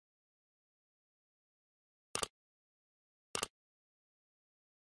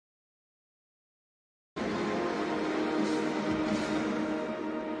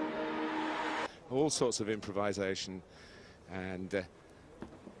all sorts of improvisation, and it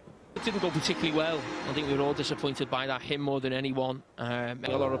didn't go particularly well. I think we were all disappointed by that, him more than anyone. A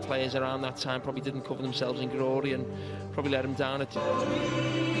lot of players around that time probably didn't cover themselves in glory and probably let him down. It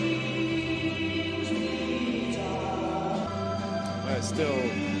still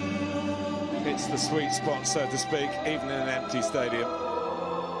hits the sweet spot, so to speak, even in an empty stadium.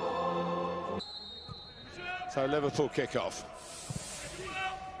 So Liverpool kick-off.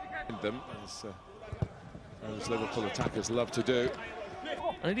 Them, as Liverpool attackers love to do.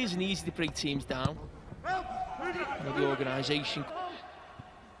 And it isn't easy to break teams down. The organisation.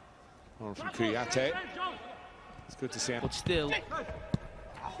 One from CrystaI. It's good to see him. But still.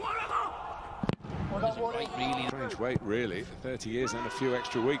 Right, really. Strange wait, really. 30 years and a few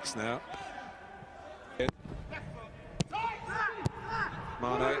extra weeks now.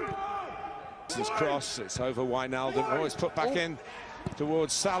 Mane. This cross, it's over Wijnaldum. Oh, it's put back in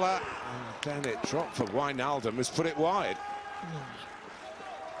towards Salah. And then it dropped for Wijnaldum, has put it wide.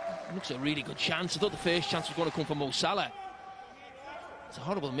 It looks a really good chance. I thought the first chance was going to come from Mo Salah. It's a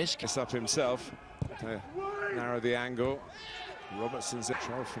horrible miss. It's up himself to narrow the angle. Robertson's a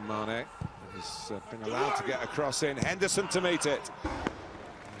throw from Mane. He's been allowed to get a cross in. Henderson to meet it.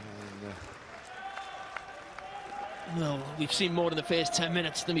 Well, we've seen more in the first 10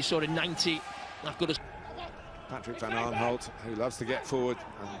 minutes than we saw in 90. Not good as Patrick Van Aanholt, who loves to get forward,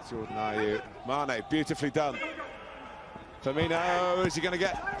 and Jordan Ayew. Mane, beautifully done. Firmino, is he going to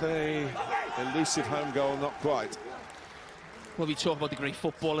get the elusive home goal? Not quite. Well, we talk about the great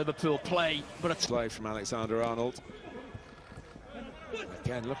football Liverpool play, but it's play from Alexander-Arnold.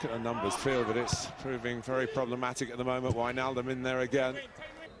 Again, look at the numbers, feel that it's proving very problematic at the moment. Wijnaldum in there again.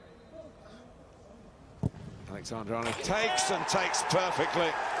 Alexander-Arnold takes and takes perfectly.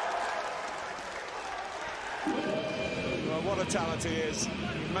 Well, what a talent he is.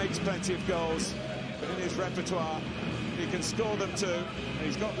 He makes plenty of goals, but in his repertoire, he can score them too.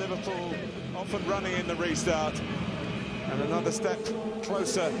 He's got Liverpool off and running in the restart. And another step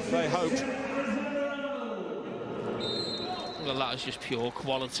closer, they hope. Well, that is just pure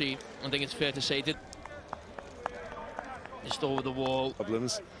quality. I think it's fair to say that just over the wall.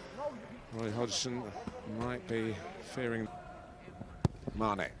 Problems. Roy Hodgson might be fearing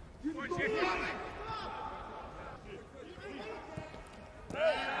Mane.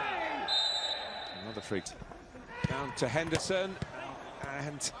 Another free. Down to Henderson,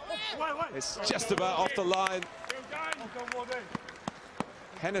 and it's just about off the line.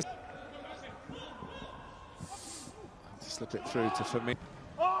 Henderson. Slip it through to Firmino.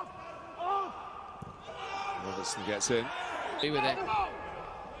 Robertson gets in. Be with it.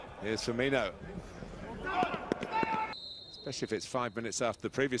 Here's Firmino. Especially if it's 5 minutes after the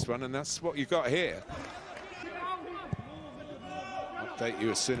previous one, and that's what you got here. Update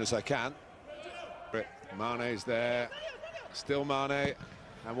you as soon as I can. Mane's there. Still Mane.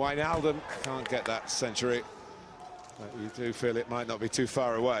 And Wijnaldum can't get that century. But you do feel it might not be too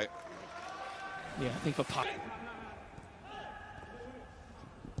far away. Yeah, I think for PaIace.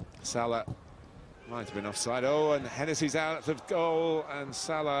 Salah might have been offside. Oh, and Hennessy's out of goal, and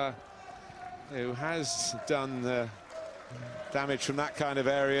Salah, who has done damage from that kind of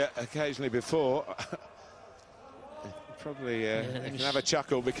area occasionally before, probably can have a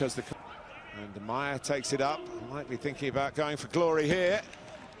chuckle because the... And Meyer takes it up, might be thinking about going for glory here.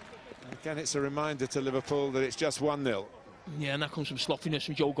 Again, it's a reminder to Liverpool that it's just 1-0. Yeah, and that comes from sloppiness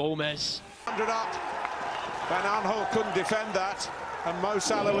from Joe Gomez. 100 up. Van Aanholt couldn't defend that, and Mo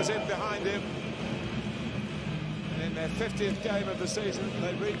Salah was in behind him. And in their 50th game of the season,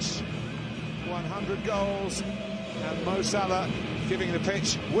 they reach 100 goals. And Mo Salah giving the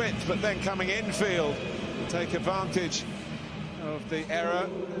pitch width, but then coming infield to take advantage of the error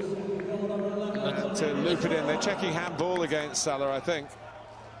to loop it in. They're checking handball against Salah, I think.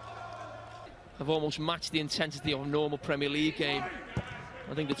 Have almost matched the intensity of a normal Premier League game.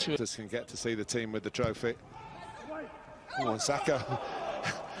 I think the two can get to see the team with the trophy. Oh, and Saka,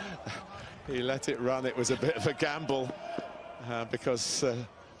 he let it run. It was a bit of a gamble because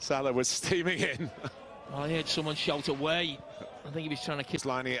Salah was steaming in. Well, I heard someone shout away. I think he was trying to kick.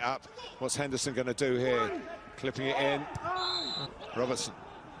 Lining it up. What's Henderson going to do here? Clipping it in. Robertson.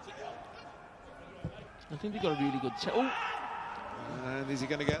 I think they got a really good... Oh! And is he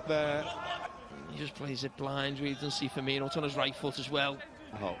going to get there? He just plays it blind. He doesn't see Firmino. It's on his right foot as well.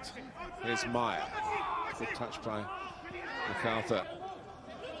 Holt. Here's Meyer. Good touch by MacArthur.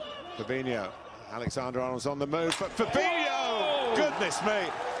 Fabinho. Alexander-Arnold's on the move, but Fabinho! Oh! Goodness me!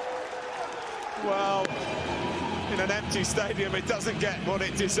 Well, in an empty stadium, it doesn't get what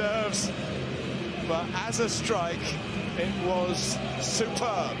it deserves. But as a strike, it was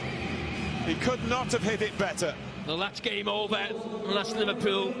superb. He could not have hit it better. Well, that's game over, and that's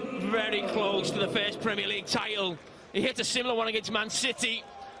Liverpool very close to the first Premier League title. He hit a similar one against Man City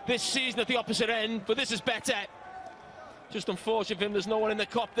this season at the opposite end, but this is better. Just unfortunate for him, there's no one in the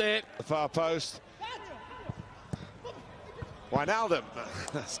Kop there. The far post. Wijnaldum,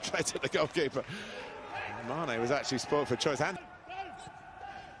 straight at the goalkeeper. Mane was actually spoiled for choice. And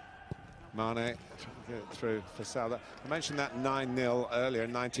Mane trying to get it through for Salah. I mentioned that 9-0 earlier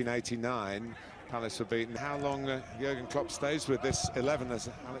in 1989. Palace were beaten. How long Jurgen Klopp stays with this 11 as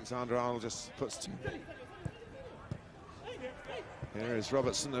Alexander-Arnold just puts... Here is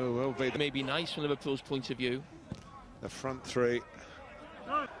Robertson, who will be... Maybe nice from Liverpool's point of view. The front three.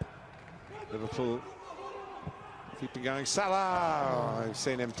 Liverpool keeping going. Salah! I've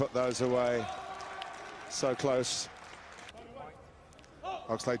seen him put those away. So close.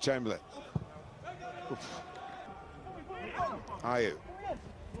 Oxlade-Chamberlain. Ayew.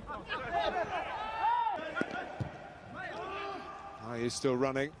 Ayew still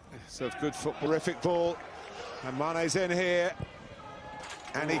running. So it's good football. Terrific ball. And Mane's in here.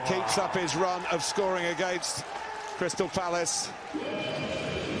 And he keeps up his run of scoring against Crystal Palace.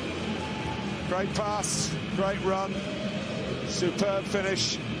 Great pass, great run, superb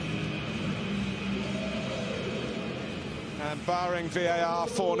finish. And barring VAR,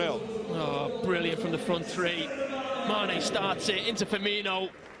 4-0. Oh, brilliant from the front three. Mane starts it into Firmino.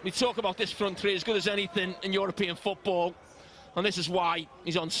 We talk about this front three as good as anything in European football. And this is why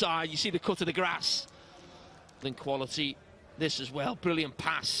he's onside. You see the cut of the grass. In quality, this as well, brilliant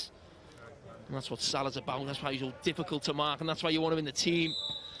pass. And that's what Salah's about. That's why he's so difficult to mark, and that's why you want him in the team.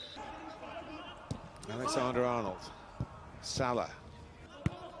 Alexander-Arnold. Salah.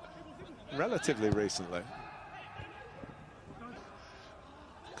 Relatively recently.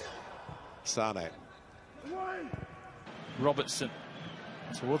 Sane. Robertson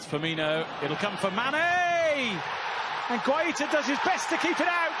towards Firmino. It'll come for Mane! And Guaita does his best to keep it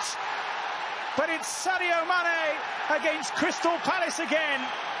out. But it's Sadio Mane against Crystal Palace again.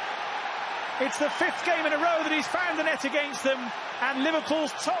 It's the 5th game in a row that he's found the net against them, and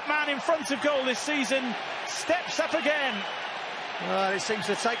Liverpool's top man in front of goal this season steps up again. Well, it seems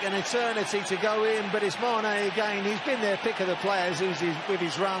to take an eternity to go in, but it's Mane again. He's been their pick of the players with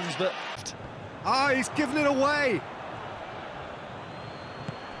his runs, but... he's given it away.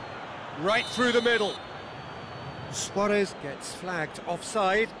 Right through the middle. Suarez gets flagged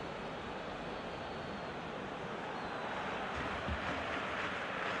offside.